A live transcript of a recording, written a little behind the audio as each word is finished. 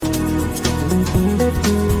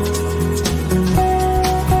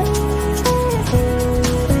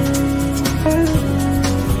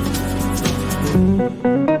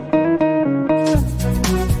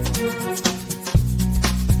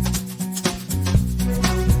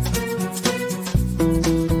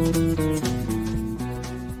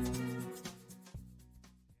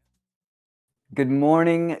Good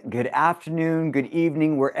morning, good afternoon, good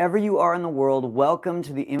evening, wherever you are in the world. Welcome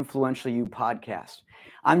to the Influential You podcast.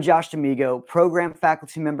 I'm Josh D'Amigo, program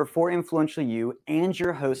faculty member for Influential You and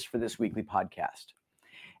your host for this weekly podcast.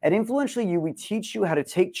 At Influential You, we teach you how to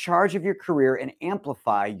take charge of your career and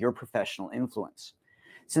amplify your professional influence.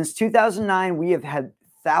 Since 2009, we have had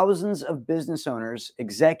thousands of business owners,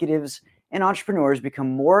 executives, and entrepreneurs become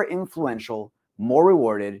more influential, more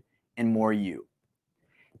rewarded, and more you.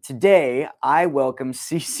 Today, I welcome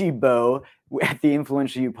Cici at the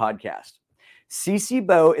Influential You podcast.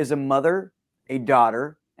 Cici is a mother, a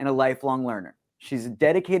daughter, and a lifelong learner. She's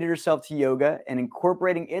dedicated herself to yoga and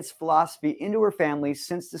incorporating its philosophy into her family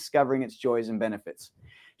since discovering its joys and benefits.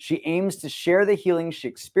 She aims to share the healing she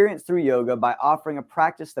experienced through yoga by offering a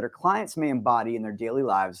practice that her clients may embody in their daily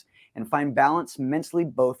lives and find balance mentally,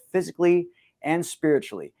 both physically and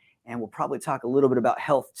spiritually. And we'll probably talk a little bit about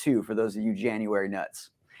health too for those of you January nuts.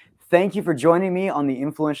 Thank you for joining me on the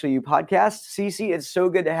Influential You podcast. Cici, it's so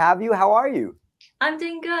good to have you. How are you? I'm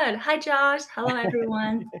doing good. Hi, Josh. Hello,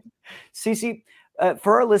 everyone. Cici,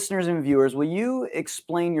 for our listeners and viewers, will you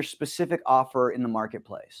explain your specific offer in the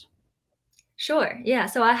marketplace? Sure. Yeah.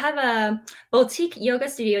 So I have a boutique yoga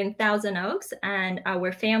studio in Thousand Oaks, and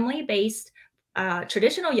we're family-based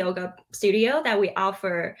traditional yoga studio that we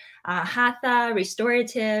offer hatha,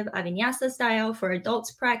 restorative, vinyasa style for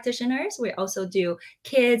adults practitioners. We also do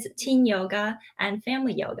kids, teen yoga, and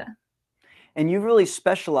family yoga. And you've really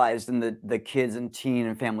specialized in the kids and teen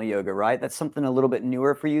and family yoga, right? That's something a little bit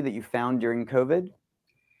newer for you that you found during COVID?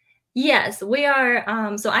 Yes, we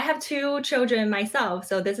are. So I have two children myself.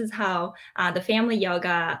 So this is how the family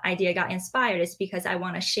yoga idea got inspired, is because I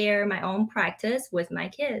want to share my own practice with my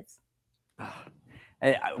kids.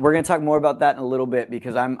 We're going to talk more about that in a little bit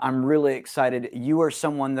because I'm really excited. You are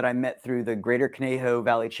someone that I met through the Greater Conejo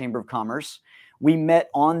Valley Chamber of Commerce. We met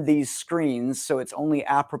on these screens, so it's only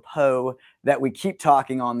apropos that we keep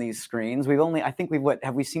talking on these screens.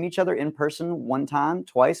 Have we seen each other in person one time,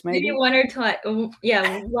 twice, maybe? One or twice.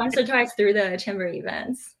 Yeah, once or twice through the chamber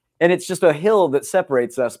events. And it's just a hill that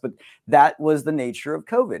separates us, but that was the nature of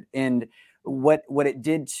COVID. And what it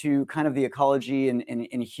did to kind of the ecology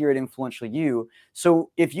and here at Influential You. So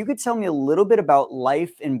if you could tell me a little bit about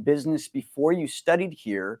life and business before you studied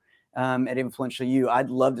here at Influential You, I'd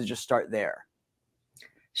love to just start there.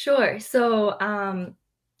 Sure. So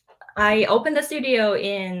I opened the studio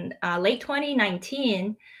in late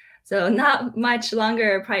 2019. So not much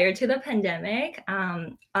longer prior to the pandemic.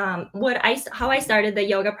 How I started the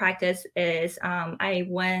yoga practice is I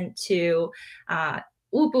went to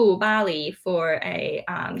Ubud, Bali for a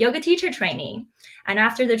yoga teacher training. And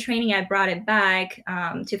after the training, I brought it back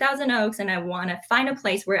to Thousand Oaks, and I want to find a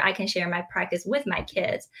place where I can share my practice with my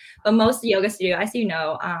kids. But most yoga studio, as you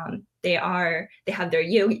know, they have their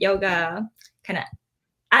yoga kind of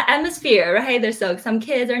atmosphere, right? There's some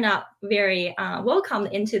kids are not very welcome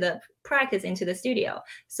into the practice, into the studio.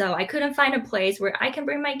 So I couldn't find a place where I can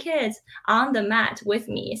bring my kids on the mat with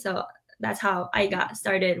me. So that's how I got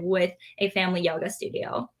started with a family yoga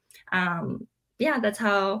studio. That's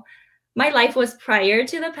how my life was prior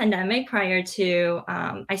to the pandemic, prior to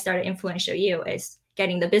I started Influential You, is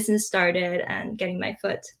getting the business started and getting my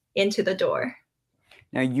foot into the door.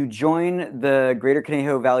 Now, you join the Greater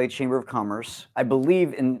Conejo Valley Chamber of Commerce. I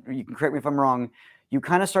believe, and you can correct me if I'm wrong, you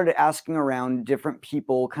kind of started asking around different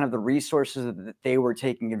people, kind of the resources that they were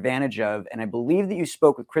taking advantage of. And I believe that you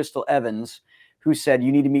spoke with Crystal Evans, who said,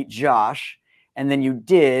 you need to meet Josh. And then you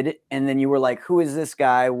did. And then you were like, who is this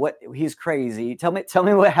guy? He's crazy. Tell me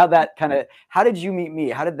how did you meet me?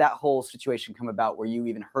 How did that whole situation come about where you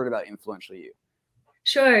even heard about Influential You?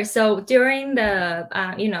 Sure. So during the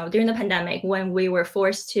pandemic, when we were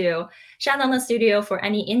forced to shut down the studio for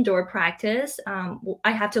any indoor practice,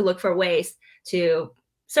 I have to look for ways to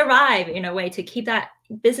survive, in a way to keep that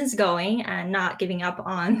business going and not giving up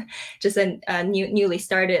on just a newly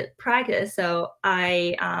started practice. So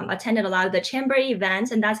I attended a lot of the chamber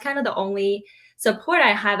events, and that's kind of the only support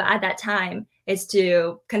I have at that time, is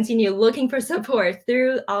to continue looking for support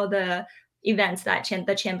through all the events that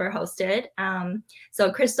the chamber hosted.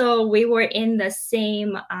 So Crystal, we were in the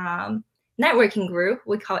same networking group.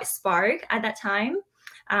 We call it Spark at that time.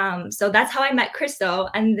 So that's how I met Crystal.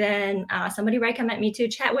 And then somebody recommended me to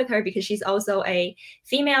chat with her because she's also a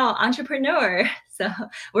female entrepreneur. So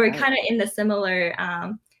we're kind of in the similar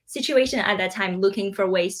situation at that time, looking for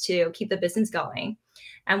ways to keep the business going.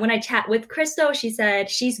 And when I chat with Crystal, she said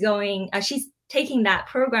she's taking that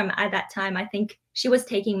program at that time. I think she was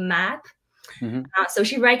taking MAP. Mm-hmm. So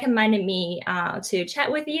she recommended me to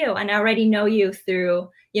chat with you, and I already know you through,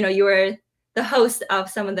 you were the host of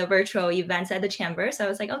some of the virtual events at the chamber. So I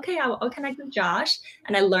was like, okay, I'll connect with Josh.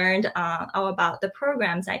 And I learned all about the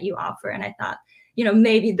programs that you offer. And I thought,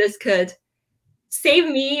 maybe this could save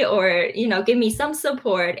me or, give me some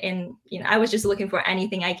support. And, I was just looking for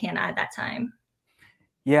anything I can at that time.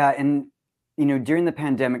 Yeah, and during the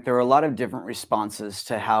pandemic, there were a lot of different responses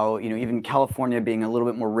to how, even California being a little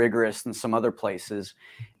bit more rigorous than some other places.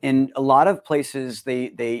 In a lot of places,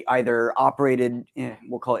 they either operated,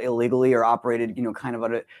 we'll call it illegally, or operated, kind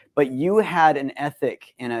of but you had an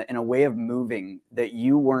ethic and a way of moving that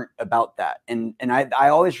you weren't about that. And I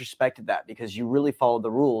always respected that because you really followed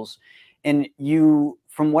the rules. And you,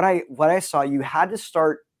 from what I saw, you had to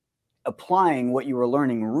start applying what you were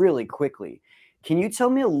learning really quickly. Can you tell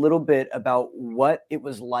me a little bit about what it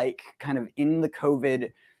was like kind of in the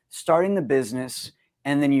COVID, starting the business,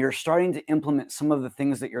 and then you're starting to implement some of the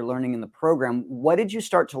things that you're learning in the program? What did you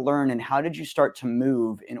start to learn and how did you start to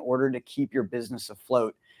move in order to keep your business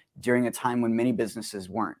afloat during a time when many businesses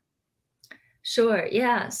weren't? Sure.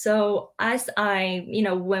 Yeah. So as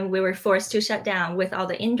when we were forced to shut down with all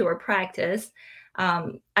the indoor practice,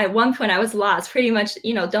 at one point I was lost, pretty much,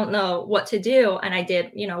 don't know what to do. And I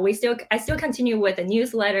did, I still continue with the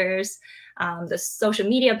newsletters, the social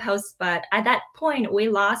media posts, but at that point we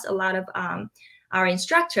lost a lot of our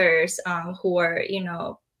instructors who were,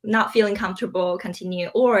 not feeling comfortable continue,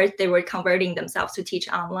 or they were converting themselves to teach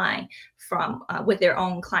online from with their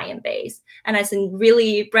own client base. And as a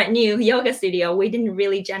really brand new yoga studio, we didn't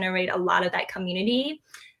really generate a lot of that community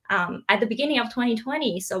at the beginning of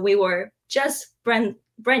 2020. So we were just brand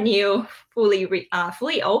new,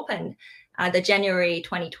 fully open the January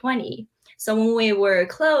 2020. So when we were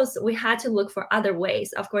closed, we had to look for other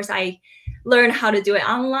ways. Of course, I learned how to do it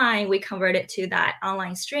online. We converted to that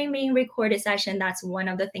online streaming recorded session. That's one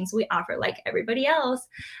of the things we offer like everybody else.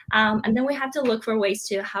 And then we have to look for ways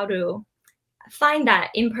to how to find that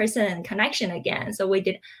in-person connection again. So we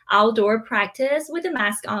did outdoor practice with a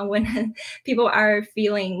mask on when people are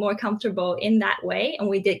feeling more comfortable in that way. And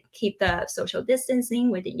we did keep the social distancing.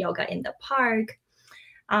 We did yoga in the park.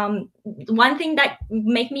 One thing that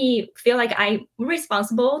make me feel like I'm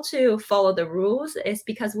responsible to follow the rules is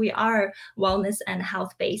because we are wellness and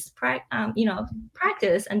health-based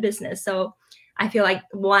practice and business. So I feel like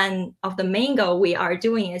one of the main goal we are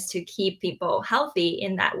doing is to keep people healthy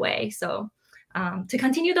in that way. So to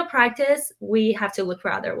continue the practice, we have to look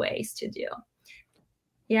for other ways to do.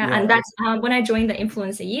 Yeah. And that's when I joined the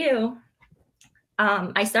Influence You,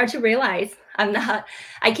 I started to realize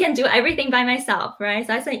I can't do everything by myself, right?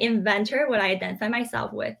 So as an inventor, what I identify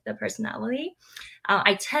myself with, the personality,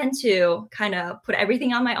 I tend to kind of put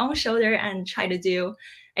everything on my own shoulder and try to do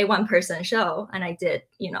a one-person show. And I did,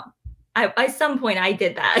 at some point I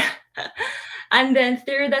did that. And then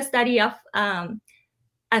through the study of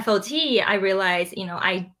FOT, I realized,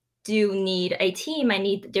 I do need a team. I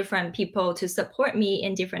need different people to support me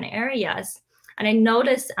in different areas. And I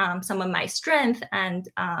noticed some of my strength and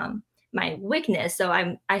my weakness. So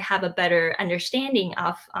I have a better understanding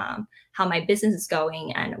of how my business is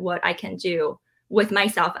going and what I can do with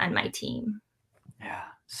myself and my team. Yeah,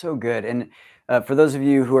 so good. And for those of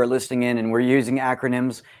you who are listening in and we're using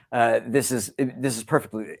acronyms, this is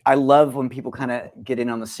perfectly. I love when people kind of get in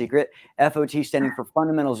on the secret. FOT standing for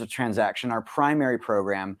Fundamentals of Transaction, our primary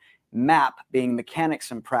program. MAP being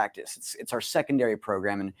Mechanics and Practice. It's our secondary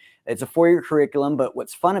program, and it's a 4-year curriculum. But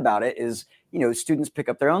what's fun about it is, students pick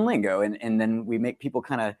up their own lingo, and then we make people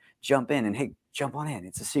kind of jump in and, hey, jump on in.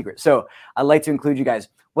 It's a secret. So I like to include you guys.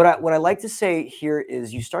 What I like to say here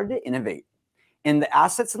is you started to innovate. And the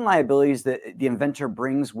assets and liabilities that the inventor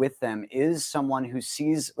brings with them is someone who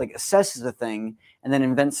assesses a thing and then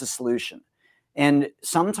invents a solution. And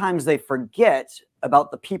sometimes they forget about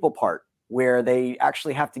the people part, where they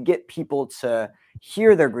actually have to get people to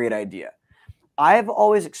hear their great idea. I've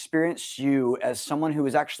always experienced you as someone who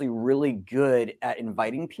is actually really good at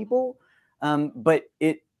inviting people, but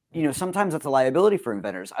sometimes that's a liability for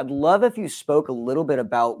inventors. I'd love if you spoke a little bit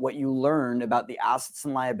about what you learned about the assets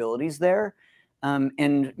and liabilities there,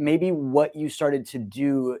 and maybe what you started to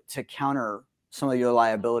do to counter some of your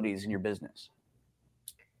liabilities in your business.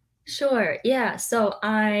 Sure. Yeah. So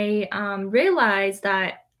I realized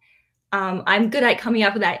that I'm good at coming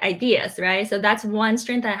up with ideas, right? So that's one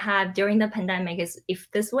strength I had during the pandemic is if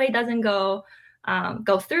this way doesn't go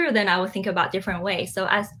through, then I will think about different ways. So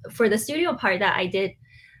as for the studio part that I did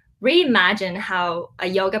reimagine how a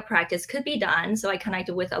yoga practice could be done. So I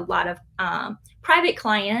connected with a lot of private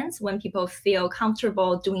clients when people feel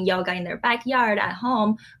comfortable doing yoga in their backyard at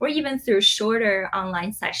home, or even through shorter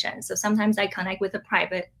online sessions. So sometimes I connect with a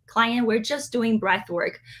private client. We're just doing breath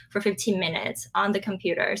work for 15 minutes on the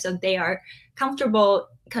computer. So they are comfortable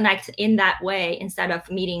connect in that way instead of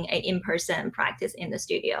meeting an in-person practice in the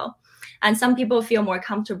studio. And some people feel more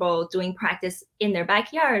comfortable doing practice in their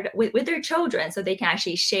backyard with their children, so they can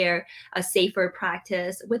actually share a safer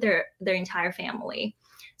practice with their entire family.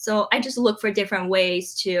 So I just look for different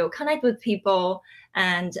ways to connect with people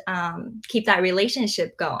and keep that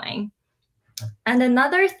relationship going. And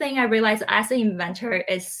another thing I realized as an inventor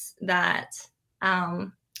is that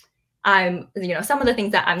I'm, some of the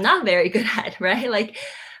things that I'm not very good at, right? Like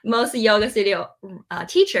most yoga studio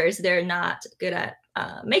teachers, they're not good at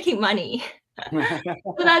making money.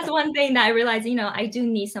 So that's one thing that I realized, I do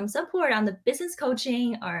need some support on the business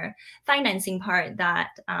coaching or financing part that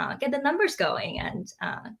get the numbers going and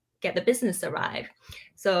get the business to arrive.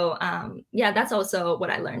 So yeah, that's also what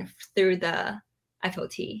I learned through the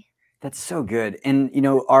FOT. That's so good. And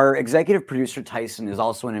our executive producer Tyson is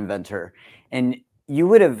also an inventor, and you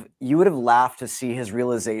would have laughed to see his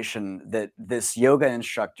realization that this yoga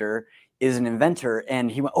instructor is an inventor.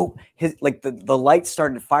 And he went, oh, his the lights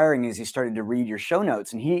started firing as he started to read your show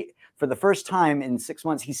notes. And he, for the first time in 6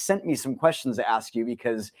 months, he sent me some questions to ask you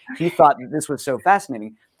because he thought that this was so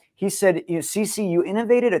fascinating. He said, Cici, you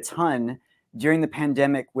innovated a ton during the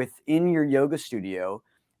pandemic within your yoga studio.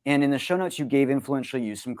 And in the show notes, you gave Influential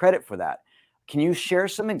You some credit for that. Can you share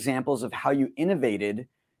some examples of how you innovated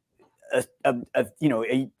a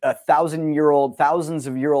thousands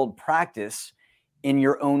of year old practice in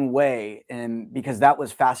your own way? And because that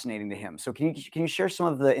was fascinating to him. So can you share some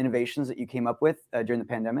of the innovations that you came up with during the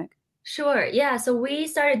pandemic? Sure. Yeah. So we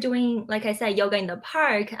started doing, like I said, yoga in the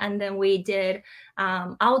park, and then we did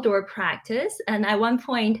outdoor practice. And at one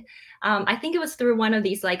point, I think it was through one of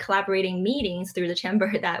these like collaborating meetings through the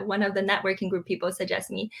chamber that one of the networking group people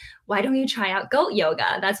suggested me, why don't you try out goat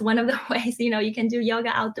yoga? That's one of the ways, you can do yoga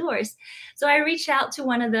outdoors. So I reached out to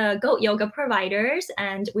one of the goat yoga providers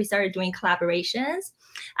and we started doing collaborations.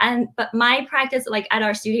 But my practice, like at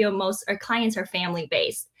our studio, most our clients are family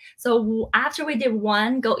based. So after we did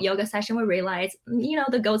one goat yoga session, we realized,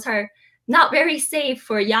 the goats are not very safe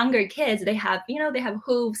for younger kids. They have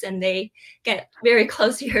hooves and they get very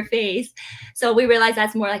close to your face. So we realized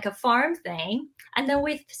that's more like a farm thing. And then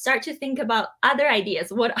we start to think about other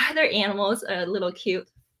ideas. What other animals are little cute,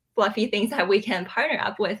 fluffy things that we can partner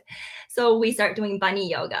up with? So we start doing bunny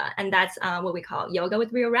yoga, and that's what we call yoga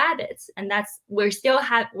with real rabbits. And we're still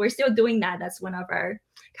doing that. That's one of our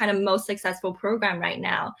kind of most successful program right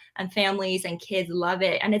now, and families and kids love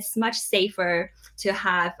it. And it's much safer to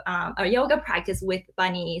have a yoga practice with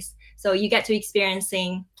bunnies. So you get to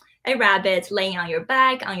experiencing a rabbit laying on your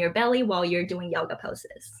back, on your belly while you're doing yoga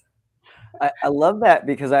poses. I love that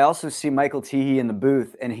because I also see Michael Teehee in the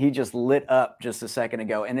booth, and he just lit up just a second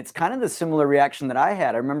ago. And it's kind of the similar reaction that I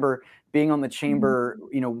had. I remember being on the chamber,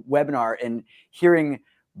 webinar and hearing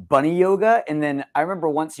bunny yoga. And then I remember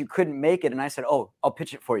once you couldn't make it and I said, oh, I'll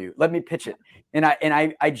pitch it for you. Let me pitch it. And I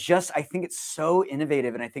think it's so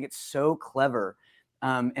innovative and I think it's so clever.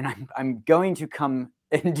 And I'm going to come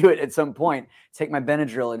and do it at some point, take my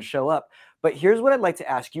Benadryl and show up. But here's what I'd like to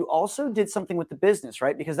ask. You also did something with the business,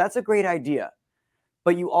 right? Because that's a great idea.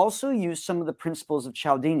 But you also used some of the principles of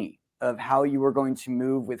Cialdini, of how you were going to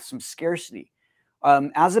move with some scarcity.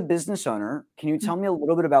 As a business owner, can you tell me a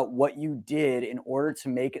little bit about what you did in order to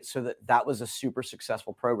make it so that that was a super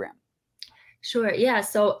successful program? Sure. Yeah.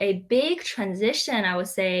 So a big transition, I would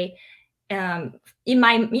say, in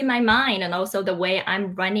my mind, and also the way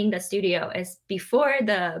I'm running the studio, is before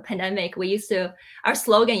the pandemic, our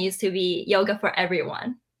slogan used to be yoga for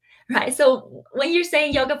everyone, right? So when you're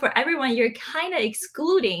saying yoga for everyone, you're kind of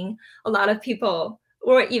excluding a lot of people,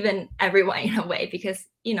 or even everyone in a way, because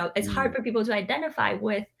it's hard for people to identify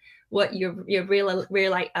with what you're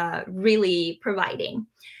really providing.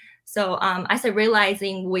 So I started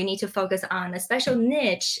realizing we need to focus on a special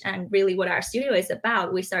niche, and really what our studio is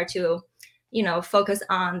about. We start to focus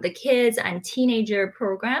on the kids and teenager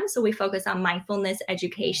programs. So we focus on mindfulness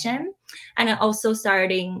education, and I also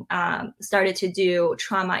started to do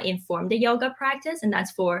trauma-informed yoga practice. And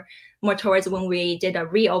that's for more towards when we did a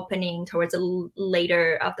reopening towards the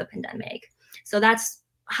later of the pandemic. So that's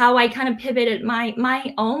how I kind of pivoted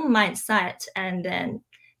my own mindset, and then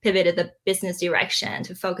pivoted the business direction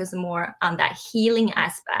to focus more on that healing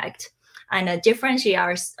aspect and differentiate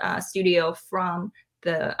our studio from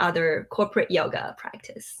the other corporate yoga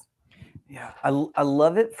practice. Yeah, I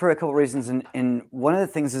love it for a couple reasons. And one of the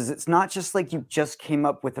things is it's not just like you just came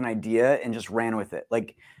up with an idea and just ran with it.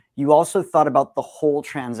 Like you also thought about the whole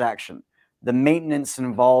transaction, the maintenance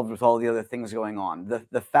involved with all the other things going on,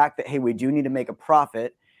 the fact that, hey, we do need to make a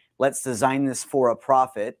profit. Let's design this for a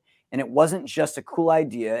profit. And it wasn't just a cool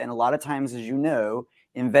idea. And a lot of times, as you know,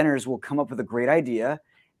 inventors will come up with a great idea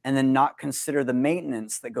and then not consider the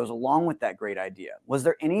maintenance that goes along with that great idea. Was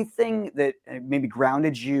there anything that maybe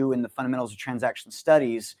grounded you in the fundamentals of transaction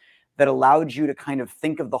studies that allowed you to kind of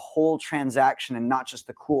think of the whole transaction and not just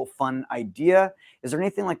the cool, fun idea? Is there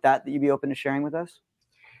anything like that that you'd be open to sharing with us?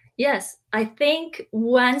 Yes, I think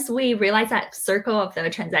once we realize that circle of the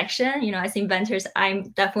transaction, as inventors, I'm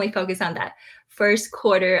definitely focused on that first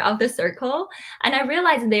quarter of the circle. And I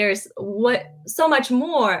realized there's so much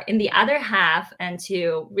more in the other half and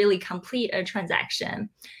to really complete a transaction.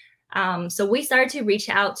 So we started to reach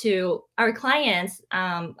out to our clients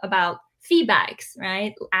about feedbacks,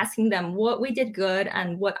 right? Asking them what we did good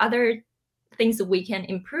and what other things that we can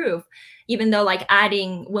improve. Even though like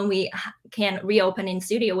adding when we can reopen in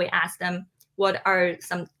studio, we ask them what are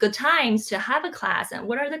some good times to have a class and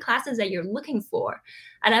what are the classes that you're looking for.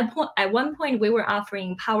 And at one point we were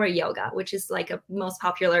offering power yoga, which is like a most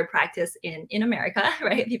popular practice in America,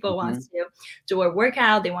 right? People want to do a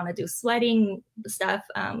workout, they want to do sweating stuff,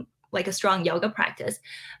 like a strong yoga practice.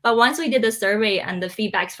 But once we did the survey and the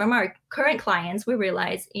feedbacks from our current clients, we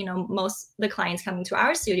realized, most of the clients coming to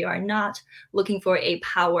our studio are not looking for a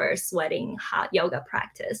power sweating hot yoga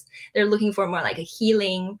practice. They're looking for more like a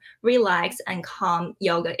healing, relax, and calm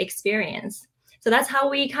yoga experience. So that's how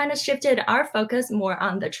we kind of shifted our focus more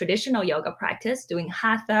on the traditional yoga practice, doing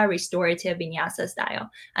hatha, restorative vinyasa style.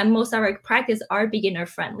 And most of our practice are beginner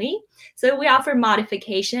friendly. So we offer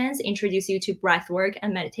modifications, introduce you to breath work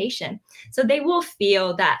and meditation. So they will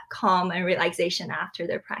feel that calm and relaxation after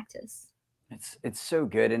their practice. It's so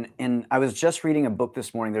good. And I was just reading a book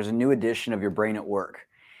this morning. There's a new edition of Your Brain at Work.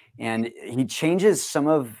 And he changes some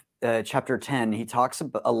of chapter 10. He talks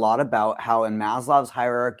a lot about how in Maslow's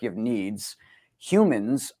hierarchy of needs,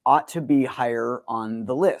 humans ought to be higher on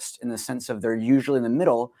the list in the sense of they're usually in the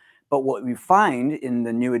middle. But what we find in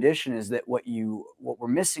the new edition is that what we're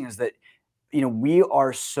missing is that, we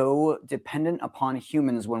are so dependent upon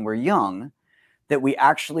humans when we're young that we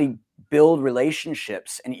actually build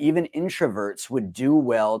relationships, and even introverts would do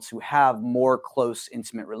well to have more close,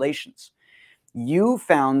 intimate relations. You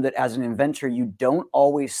found that as an inventor, you don't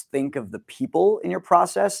always think of the people in your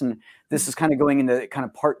process. And this is kind of going into kind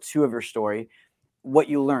of part 2 of your story, what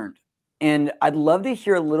you learned. And I'd love to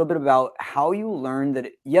hear a little bit about how you learned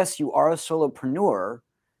that, yes, you are a solopreneur,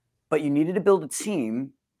 but you needed to build a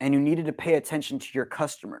team and you needed to pay attention to your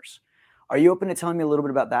customers. Are you open to telling me a little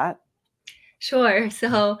bit about that? Sure.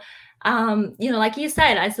 So, like you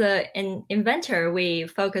said, as an inventor, we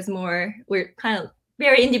focus more, we're kind of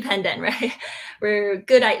very independent, right? We're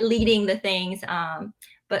good at leading the things.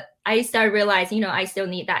 But I started realizing, I still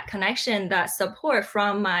need that connection, that support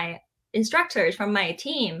from my instructors, from my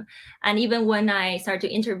team. And even when I start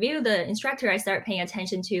to interview the instructor, I start paying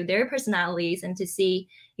attention to their personalities and to see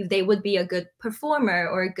if they would be a good performer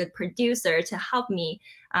or a good producer to help me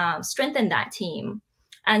strengthen that team.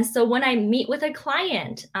 And so when I meet with a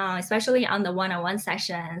client, especially on the one-on-one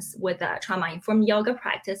sessions with a trauma-informed yoga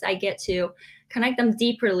practice, I get to connect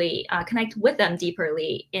with them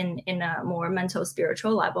deeperly in a more mental,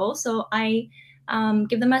 spiritual level. So I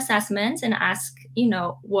give them assessments and ask,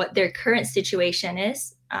 what their current situation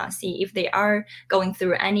is, see if they are going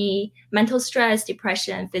through any mental stress,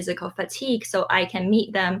 depression, physical fatigue, so I can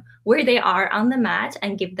meet them where they are on the mat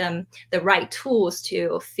and give them the right tools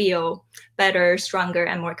to feel better, stronger,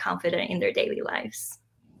 and more confident in their daily lives.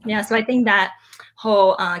 Yeah, so I think that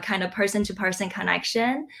whole kind of person-to-person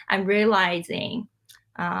connection and realizing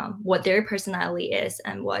what their personality is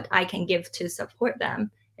and what I can give to support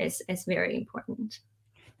them is very important.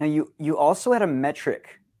 Now, you also had a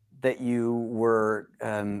metric that you were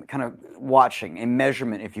kind of watching, a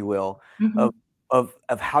measurement, if you will, Mm-hmm.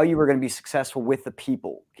 of how you were going to be successful with the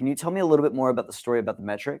people. Can you tell me a little bit more about the story about the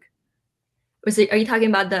metric? Are you talking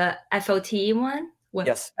about the FOT one?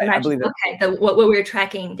 Yes, I believe that. Okay, what we were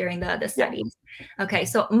tracking during the studies. Yeah. Okay,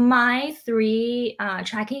 so my 3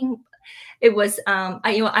 tracking, it was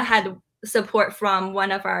I had support from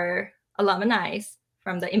one of our alumni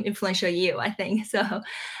from the Influential You, I think. So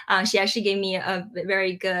she actually gave me a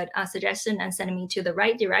very good suggestion and sent me to the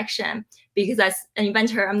right direction, because as an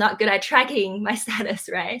inventor, I'm not good at tracking my status,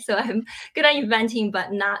 right? So I'm good at inventing,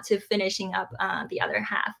 but not to finishing up the other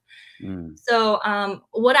half. So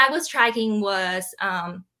what I was tracking was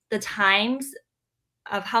the times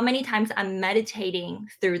of how many times I'm meditating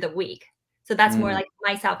through the week. So that's more like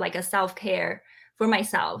myself, like a self-care for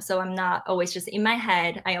myself. So I'm not always just in my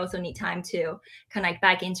head. I also need time to connect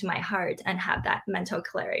back into my heart and have that mental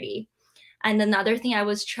clarity. And another thing I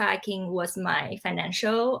was tracking was my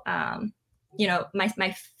financial,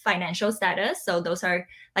 my financial status. So those are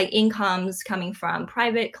like incomes coming from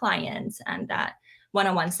private clients and that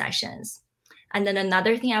one-on-one sessions. And then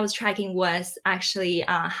another thing I was tracking was actually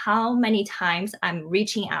how many times I'm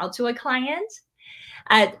reaching out to a client.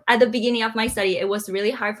 At the beginning of my study, it was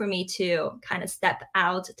really hard for me to kind of step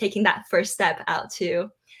out, taking that first step out to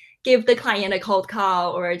give the client a cold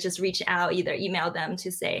call or just reach out, either email them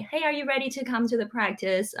to say, hey, are you ready to come to the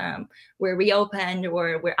practice? We're reopened,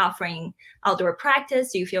 or we're offering outdoor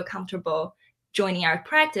practice. Do you feel comfortable joining our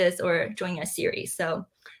practice or joining a series? So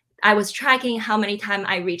I was tracking how many times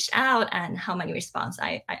I reached out and how many response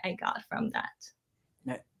I got from that.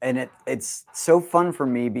 And it's so fun for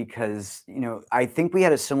me because, I think we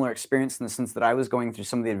had a similar experience in the sense that I was going through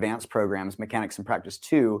some of the advanced programs, Mechanics in Practice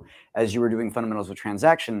 2, as you were doing Fundamentals of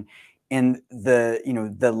Transaction. And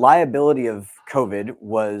the liability of COVID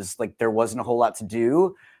was like there wasn't a whole lot to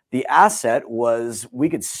do. The asset was we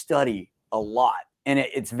could study a lot. And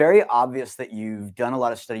it's very obvious that you've done a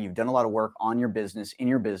lot of study, you've done a lot of work on your business, in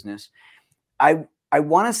your business. I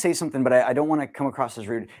want to say something, but I don't want to come across as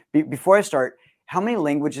rude. Before I start, how many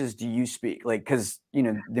languages do you speak? Like, because,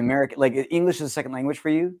 the American, like English is a second language for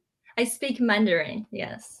you? I speak Mandarin,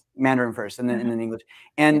 yes. Mandarin first, and then English.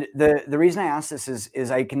 And the reason I ask this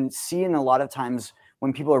is I can see in a lot of times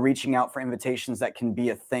when people are reaching out for invitations, that can be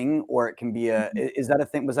a thing, or it can be is that a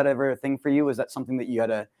thing? Was that ever a thing for you? Was that something that you had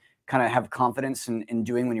to kind of have confidence in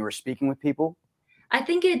doing when you were speaking with people? I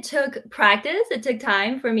think it took practice. It took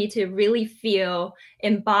time for me to really feel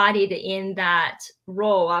embodied in that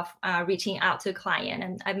role of reaching out to a client.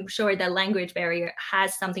 And I'm sure the language barrier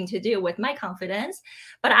has something to do with my confidence.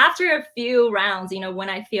 But after a few rounds, when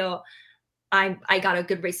I feel I got a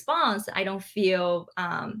good response, I don't feel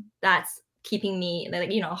that's keeping me,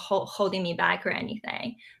 holding me back or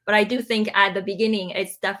anything. But I do think at the beginning,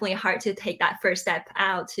 it's definitely hard to take that first step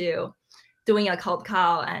out to doing a cold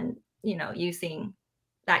call and, using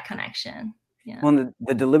that connection. Yeah. Well,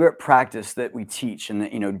 the deliberate practice that we teach, and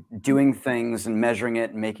that, doing things and measuring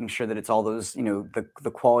it and making sure that it's all those,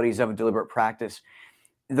 the qualities of a deliberate practice.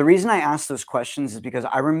 The reason I ask those questions is because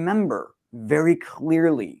I remember very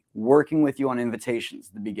clearly working with you on invitations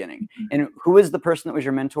at the beginning. And who was the person that was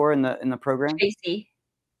your mentor in the program?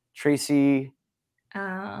 Tracy.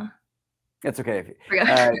 That's okay.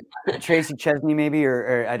 Tracy Chesney, maybe,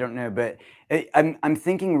 or I don't know, but I'm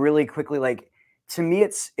thinking really quickly, like, to me,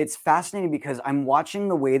 it's fascinating because I'm watching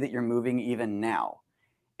the way that you're moving even now.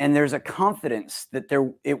 And there's a confidence that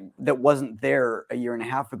that wasn't there a year and a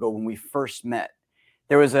half ago when we first met.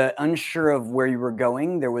 There was a unsure of where you were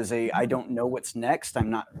going. There was I don't know what's next. I'm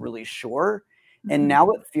not really sure. And now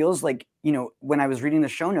it feels like, when I was reading the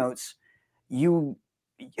show notes,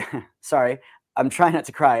 sorry, I'm trying not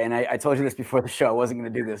to cry. And I told you this before the show. I wasn't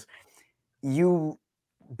going to do this. You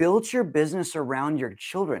built your business around your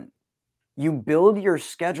children. You build your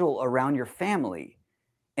schedule around your family,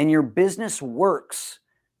 and your business works,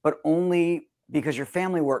 but only because your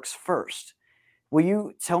family works first. Will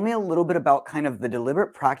you tell me a little bit about kind of the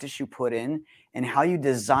deliberate practice you put in and how you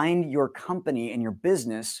designed your company and your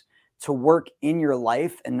business to work in your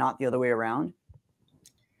life and not the other way around?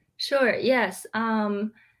 Sure. Yes.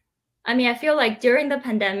 I feel like during the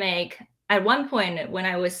pandemic, at one point when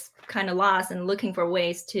I was kind of lost and looking for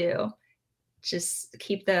ways to just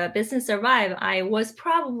keep the business alive, I was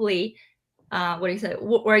probably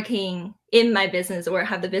working in my business or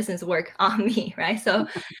have the business work on me, right? So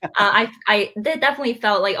I definitely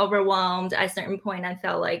felt like overwhelmed at a certain point. I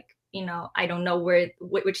felt like, I don't know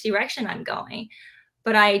which direction I'm going,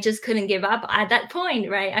 but I just couldn't give up at that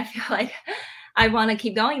point, right? I feel like I want to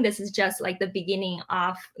keep going. This is just like the beginning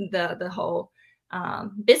of the whole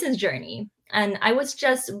business journey. And I was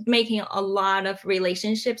just making a lot of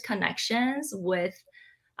relationships, connections with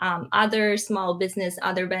other small business,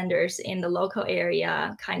 other vendors in the local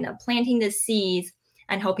area, kind of planting the seeds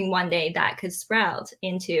and hoping one day that could sprout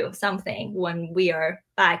into something when we are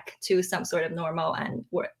back to some sort of normal and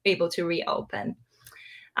we're able to reopen.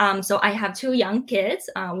 So I have two young kids.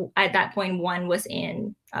 At that point, one was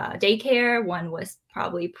in daycare, one was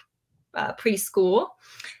probably preschool.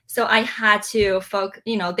 So I had to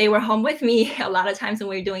they were home with me a lot of times when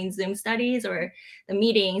we were doing Zoom studies or the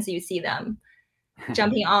meetings, you see them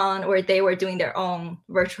jumping on, or they were doing their own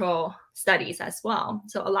virtual studies as well.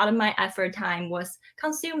 So a lot of my effort time was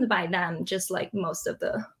consumed by them, just like most of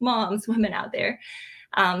the moms, women out there.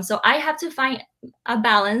 So I have to find a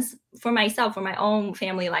balance for myself, for my own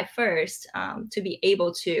family life first, to be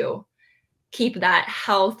able to keep that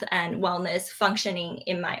health and wellness functioning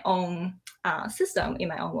in my own system, in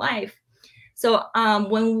my own life. So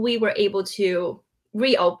when we were able to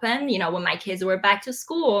reopen, when my kids were back to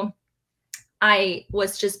school, I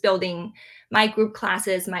was just building my group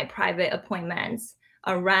classes, my private appointments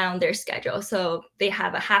around their schedule. So they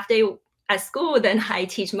have a half day at school, then I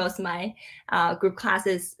teach most of my group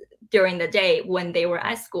classes during the day when they were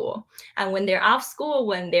at school. And when they're off school,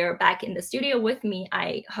 when they're back in the studio with me,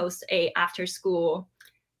 I host a after school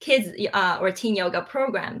kids or teen yoga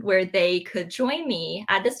program where they could join me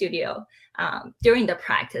at the studio during the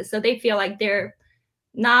practice. So they feel like they're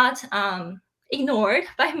not ignored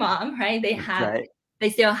by mom, right? Right. They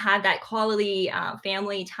still have that quality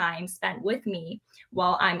family time spent with me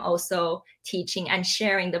while I'm also teaching and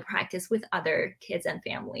sharing the practice with other kids and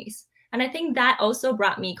families. And I think that also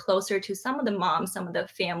brought me closer to some of the moms, some of the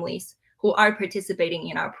families who are participating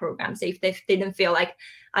in our programs. If they didn't feel like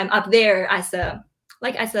I'm up there as a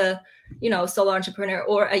solo entrepreneur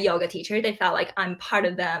or a yoga teacher, they felt like I'm part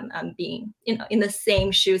of them, being in the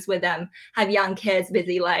same shoes with them, have young kids,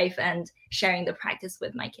 busy life, and sharing the practice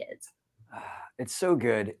with my kids. It's so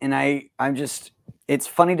good. And I'm just, it's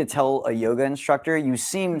funny to tell a yoga instructor, you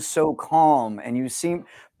seem so calm and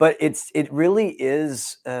but it really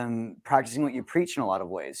is practicing what you preach in a lot of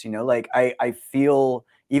ways. Like I feel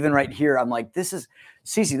even right here, I'm like, Cici,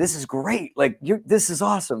 this is great. Like this is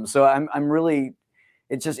awesome. So I'm really,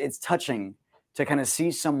 it's touching to kind of see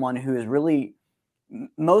someone who is really,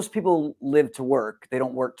 most people live to work. They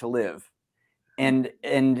don't work to live. Or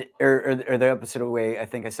the opposite way, I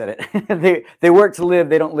think I said it. they work to live,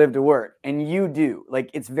 they don't live to work. And you do. Like,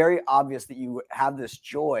 it's very obvious that you have this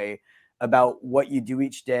joy about what you do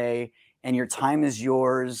each day, and your time is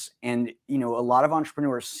yours. And, a lot of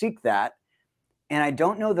entrepreneurs seek that. And I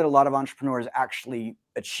don't know that a lot of entrepreneurs actually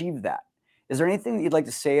achieve that. Is there anything that you'd like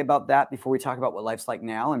to say about that before we talk about what life's like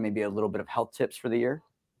now and maybe a little bit of health tips for the year?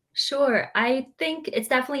 Sure. I think it's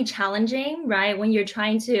definitely challenging, right? When you're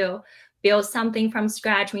trying to build something from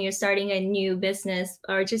scratch, when you're starting a new business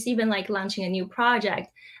or just even like launching a new project.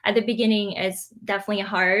 At the beginning, it's definitely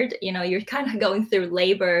hard. You're kind of going through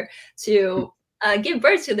labor to give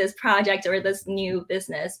birth to this project or this new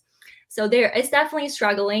business. So there is definitely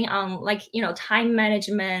struggling on time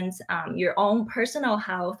management, your own personal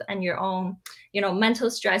health and your own,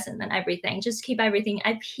 mental stress and everything. Just keep everything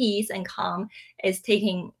at peace and calm is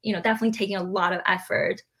definitely taking a lot of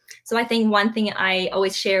effort. So I think one thing I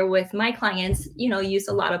always share with my clients, use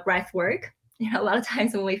a lot of breath work. A lot of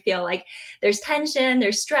times when we feel like there's tension,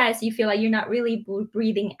 there's stress, you feel like you're not really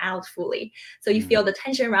breathing out fully. So you feel the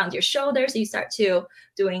tension around your shoulders. So you start to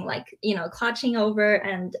doing clutching over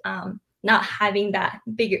and not having that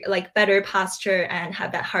bigger, better posture and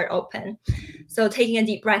have that heart open. So taking a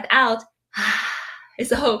deep breath out.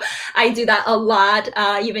 So I do that a lot,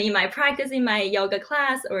 even in my practice, in my yoga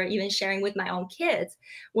class, or even sharing with my own kids.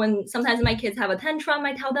 When sometimes my kids have a tantrum,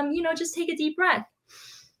 I tell them, just take a deep breath.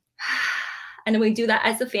 And we do that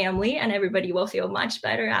as a family, and everybody will feel much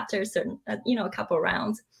better after a couple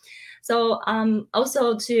rounds. So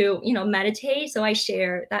also to, meditate. So I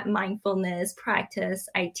share that mindfulness practice.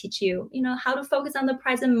 I teach you, how to focus on the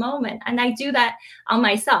present moment. And I do that on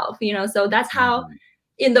myself, so that's how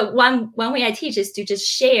in the one way I teach is to just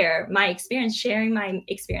share my experience, sharing my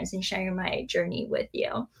experience and sharing my journey with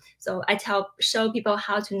you. So I show people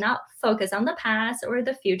how to not focus on the past or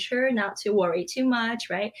the future, not to worry too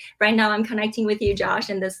much, right? Right now I'm connecting with you, Josh,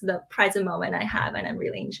 and this is the present moment I have, and I'm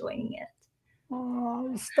really enjoying it.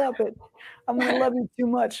 Oh, stop it. I'm going to love you too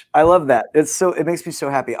much. I love that. It makes me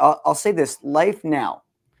so happy. I'll say this, life now.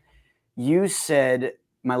 You said,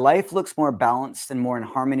 my life looks more balanced and more in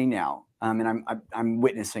harmony now. And I'm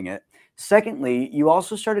witnessing it. Secondly, you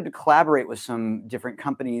also started to collaborate with some different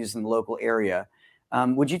companies in the local area.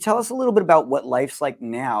 Would you tell us a little bit about what life's like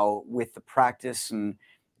now with the practice and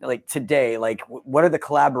like today? Like, what are the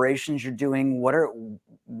collaborations you're doing?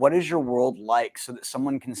 What is your world like so that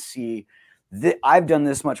someone can see that I've done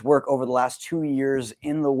this much work over the last 2 years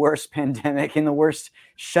in the worst pandemic, in the worst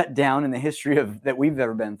shutdown in the history that we've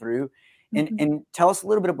ever been through? And tell us a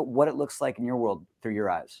little bit about what it looks like in your world through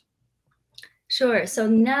your eyes. Sure. So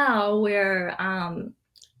now we're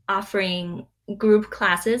offering group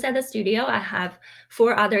classes at the studio. I have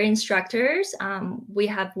 4 other instructors. We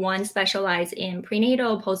have one specialized in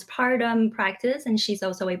prenatal postpartum practice, and she's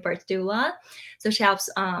also a birth doula. So she helps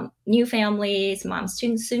new families, moms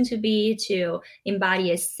soon to be, to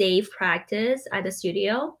embody a safe practice at the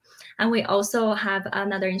studio. And we also have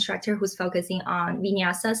another instructor who's focusing on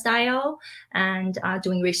vinyasa style and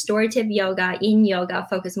doing restorative yoga, yin yoga,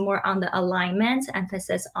 focus more on the alignment,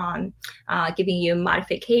 emphasis on giving you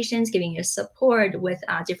modifications, giving you support with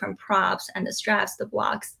different props and the straps, the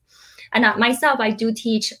blocks. And myself, I do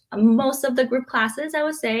teach most of the group classes, I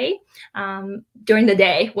would say, during the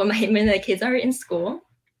day when the kids are in school.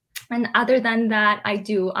 And other than that, I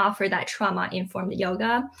do offer that trauma-informed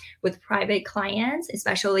yoga with private clients,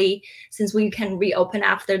 especially since we can reopen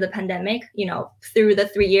after the pandemic. Through the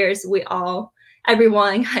 3 years,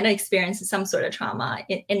 everyone kind of experienced some sort of trauma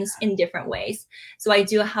in different ways. So I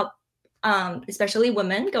do help, especially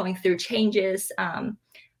women going through changes,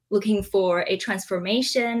 looking for a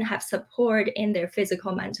transformation, have support in their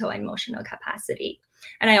physical, mental, and emotional capacity.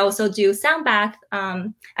 And I also do sound bath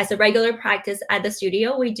as a regular practice at the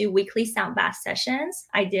studio. We do weekly sound bath sessions.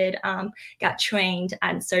 I got trained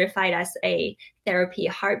and certified as a therapy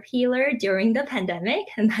heart healer during the pandemic.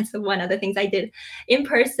 And that's one of the things I did in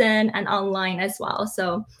person and online as well.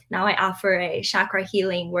 So now I offer a chakra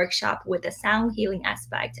healing workshop with the sound healing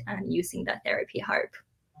aspect and using the therapy harp.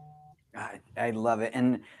 I love it.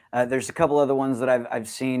 And there's a couple other ones that I've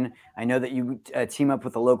seen. I know that you team up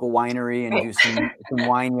with a local winery and do some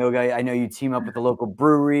wine yoga. I know you team up with a local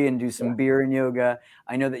brewery and do some beer and yoga.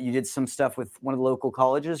 I know that you did some stuff with one of the local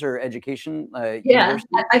colleges or education universities.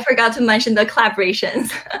 I forgot to mention the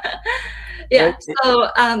collaborations. Yeah.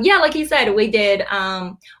 So like you said, we did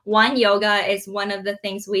wine yoga is one of the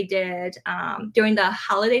things we did during the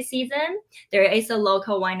holiday season. There is a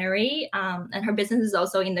local winery and her business is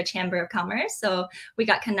also in the Chamber of Commerce. So we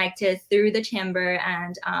got connected through the chamber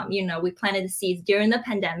and, we planted the seeds during the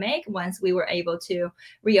pandemic. Once we were able to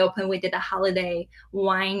reopen, we did a holiday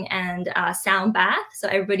wine and sound bath. So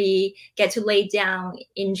everybody get to lay down,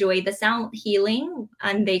 enjoy the sound healing,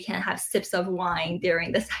 and they can have sips of wine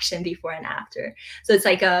during the session before and after. So it's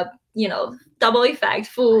like a, double effect,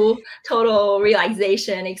 full total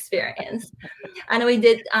relaxation experience. And we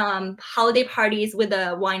did holiday parties with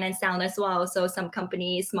the wine and sound as well. So some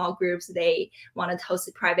companies, small groups, they wanted to host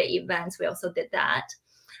private events. We also did that.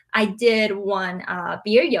 I did one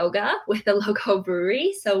beer yoga with the local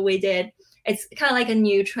brewery. So it's kind of like a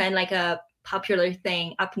new trend, like a popular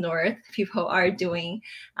thing up north. People are doing,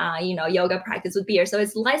 yoga practice with beer. So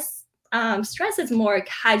it's less stress, is more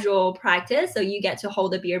casual practice. So you get to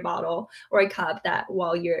hold a beer bottle or a cup that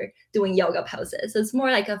while you're doing yoga poses. So it's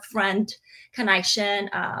more like a friend connection,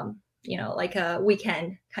 like a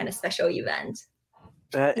weekend kind of special event.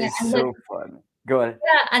 That is so fun. Go ahead.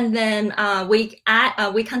 Yeah, and then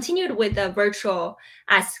we continued with the virtual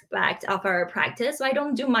aspect of our practice. So I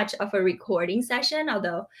don't do much of a recording session,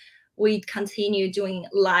 although we continue doing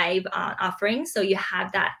live offerings. So you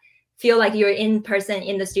have that feel like you're in person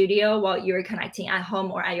in the studio while you're connecting at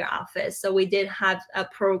home or at your office. So we did have a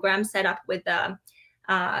program set up with the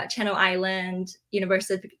Channel Island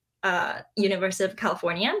University of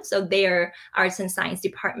California. So their arts and science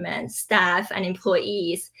department staff and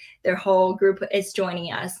employees, their whole group is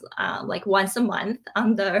joining us like once a month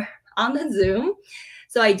on the Zoom.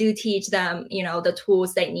 So I do teach them, the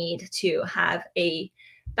tools they need to have a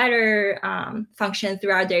better function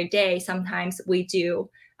throughout their day. Sometimes we do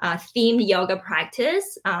themed yoga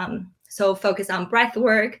practice. So focus on breath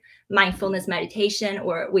work, mindfulness meditation,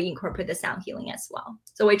 or we incorporate the sound healing as well.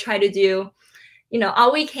 So we try to do,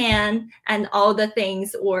 all we can, and all the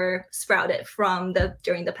things were sprouted from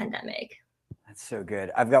during the pandemic. That's so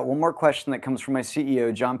good. I've got one more question that comes from my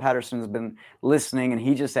CEO, John Patterson, has been listening, and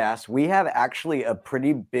he just asked, we have actually a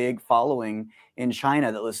pretty big following in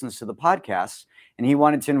China that listens to the podcast, and he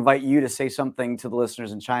wanted to invite you to say something to the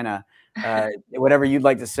listeners in China, whatever you'd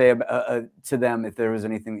like to say to them, if there was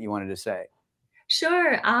anything that you wanted to say.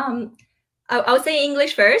 Sure. I'll say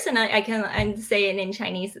English first, and I can say it in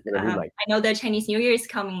Chinese. I know the Chinese New Year is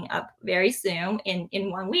coming up very soon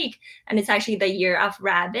in 1 week, and it's actually the year of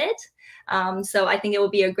rabbit. So I think it will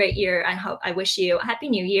be a great year. I wish you a happy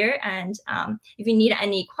new year. And if you need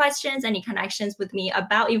any questions, any connections with me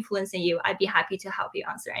about influencing you, I'd be happy to help you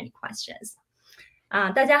answer any questions.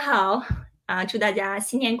 大家好，祝大家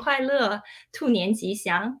新年快乐，兔年吉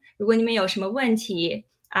祥。如果你们有什么问题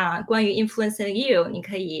关于 influencing you， 你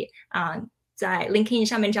可以在 LinkedIn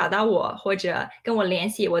上面找到我，或者跟我联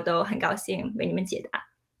系，我都很高兴为你们解答。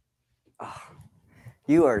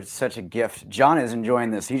You are such a gift. John is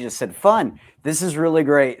enjoying this. He just said, fun. This is really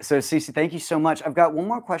great. So, Cici, thank you so much. I've got one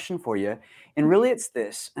more question for you. And really, it's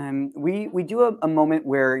this. We do a moment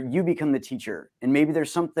where you become the teacher. And maybe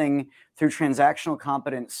there's something through transactional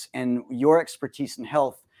competence and your expertise in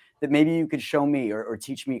health that maybe you could show me or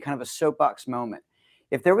teach me, kind of a soapbox moment.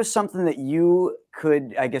 If there was something that you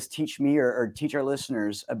could, I guess, teach me or teach our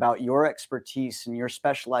listeners about your expertise and your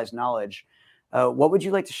specialized knowledge, what would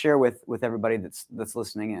you like to share with everybody that's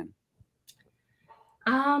listening in?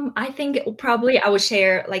 I think probably I would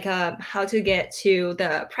share like how to get to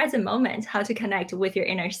the present moment, how to connect with your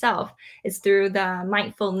inner self. It's through the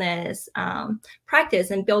mindfulness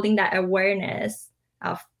practice and building that awareness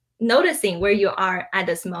of noticing where you are at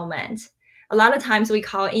this moment. A lot of times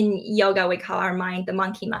in yoga, we call our mind the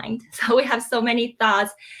monkey mind. So we have so many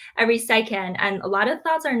thoughts every second, and a lot of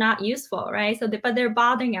thoughts are not useful, right? But they're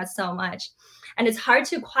bothering us so much. And it's hard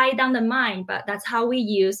to quiet down the mind, but that's how we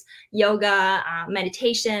use yoga,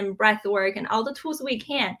 meditation, breath work, and all the tools we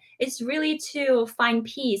can. It's really to find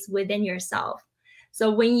peace within yourself.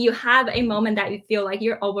 So when you have a moment that you feel like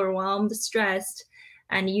you're overwhelmed, stressed,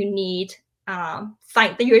 and you need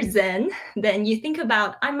find your zen, then you think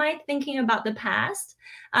about, am I thinking about the past?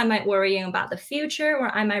 Am I worrying about the future?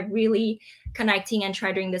 Or am I really connecting and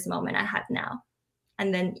treasuring this moment I have now?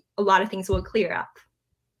 And then a lot of things will clear up.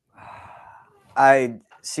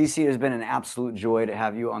 Cici, has been an absolute joy to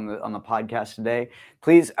have you on the podcast today.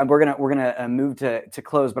 Please, we're gonna move to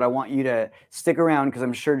close, but I want you to stick around because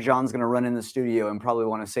I'm sure John's gonna run in the studio and probably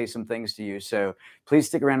want to say some things to you. So please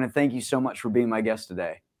stick around, and thank you so much for being my guest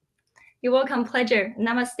today. You're welcome. Pleasure.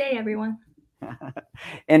 Namaste, everyone.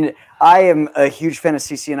 And I am a huge fan of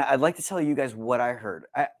Cici, and I'd like to tell you guys what I heard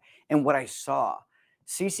and what I saw.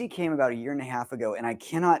 Cici came about 1.5 years ago, and I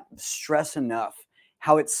cannot stress enough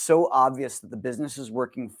how it's so obvious that the business is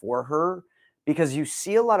working for her, because you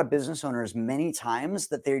see a lot of business owners many times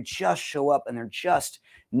that they just show up and they're just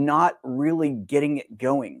not really getting it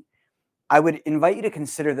going. I would invite you to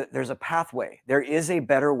consider that there's a pathway. There is a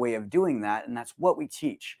better way of doing that, and that's what we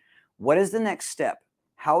teach. What is the next step?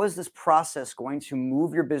 How is this process going to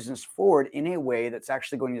move your business forward in a way that's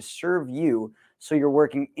actually going to serve you so you're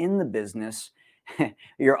working in the business,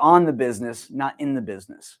 you're on the business, not in the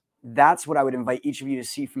business? That's what I would invite each of you to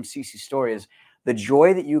see from Cici's story, is the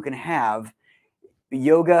joy that you can have.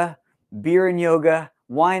 Yoga, beer and yoga,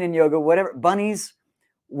 wine and yoga, whatever, bunnies,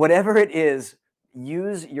 whatever it is,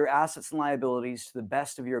 use your assets and liabilities to the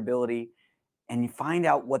best of your ability, and you find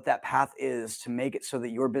out what that path is to make it so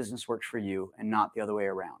that your business works for you and not the other way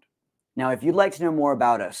around. Now, if you'd like to know more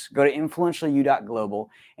about us, go to influentialyou.global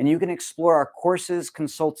and you can explore our courses,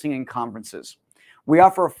 consulting, and conferences. We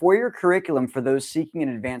offer a 4-year curriculum for those seeking an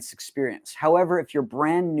advanced experience. However, if you're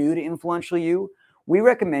brand new to Influential You, we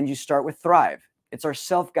recommend you start with Thrive. It's our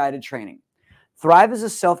self-guided training. Thrive is a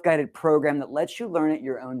self-guided program that lets you learn at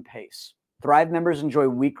your own pace. Thrive members enjoy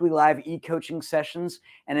weekly live e-coaching sessions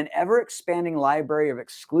and an ever-expanding library of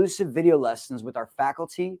exclusive video lessons with our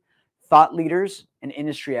faculty, thought leaders, and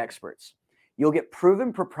industry experts. You'll get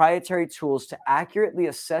proven proprietary tools to accurately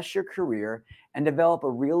assess your career and develop a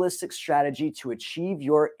realistic strategy to achieve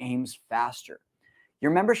your aims faster.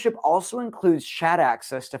 Your membership also includes chat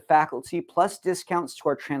access to faculty plus discounts to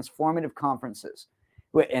our transformative conferences.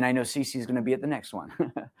 And I know Cici is going to be at the next one.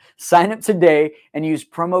 Sign up today and use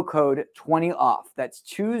promo code 20OFF. That's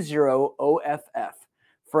 20OFF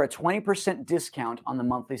for a 20% discount on the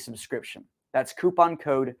monthly subscription. That's coupon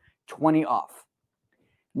code 20OFF.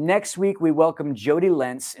 Next week, we welcome Jody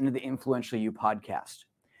Lentz into the Influential You podcast.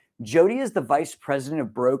 Jody is the Vice President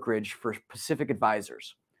of Brokerage for Pacific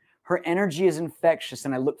Advisors. Her energy is infectious,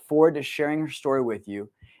 and I look forward to sharing her story with you.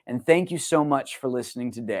 And thank you so much for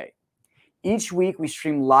listening today. Each week, we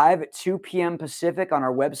stream live at 2 p.m. Pacific on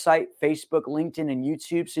our website, Facebook, LinkedIn, and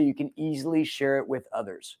YouTube, so you can easily share it with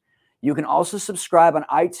others. You can also subscribe on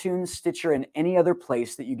iTunes, Stitcher, and any other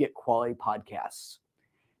place that you get quality podcasts.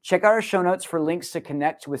 Check out our show notes for links to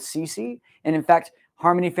connect with Cici. And in fact,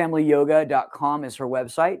 harmonyfamilyyoga.com is her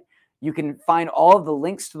website. You can find all of the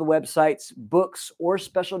links to the websites, books, or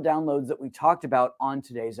special downloads that we talked about on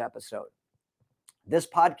today's episode. This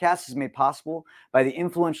podcast is made possible by the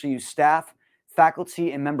Influential You staff,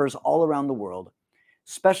 faculty, and members all around the world.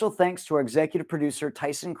 Special thanks to our executive producer,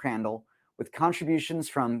 Tyson Crandall, with contributions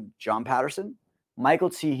from John Patterson, Michael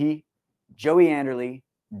Teehee, Joey Anderley,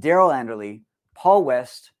 Daryl Anderley, Paul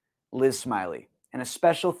West, Liz Smiley, and a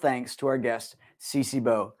special thanks to our guest, Cici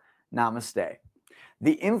Bo. Namaste.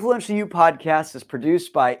 The Influential You podcast is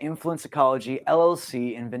produced by Influence Ecology,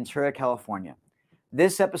 LLC in Ventura, California.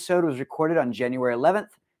 This episode was recorded on January 11th,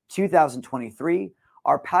 2023.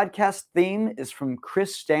 Our podcast theme is from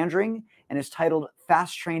Chris Standring and is titled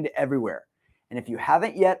Fast Trained Everywhere. And if you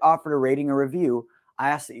haven't yet offered a rating or review, I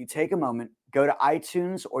ask that you take a moment, go to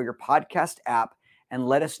iTunes or your podcast app, and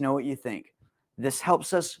let us know what you think. This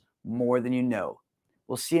helps us more than you know.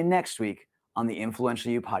 We'll see you next week on the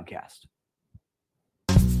Influential You podcast.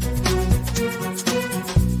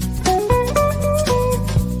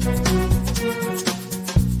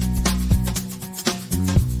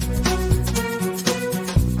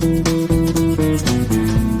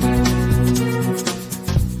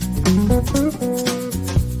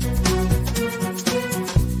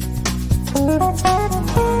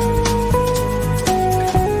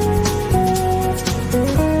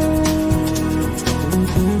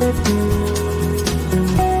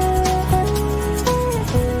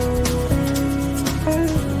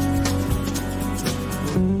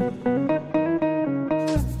 you.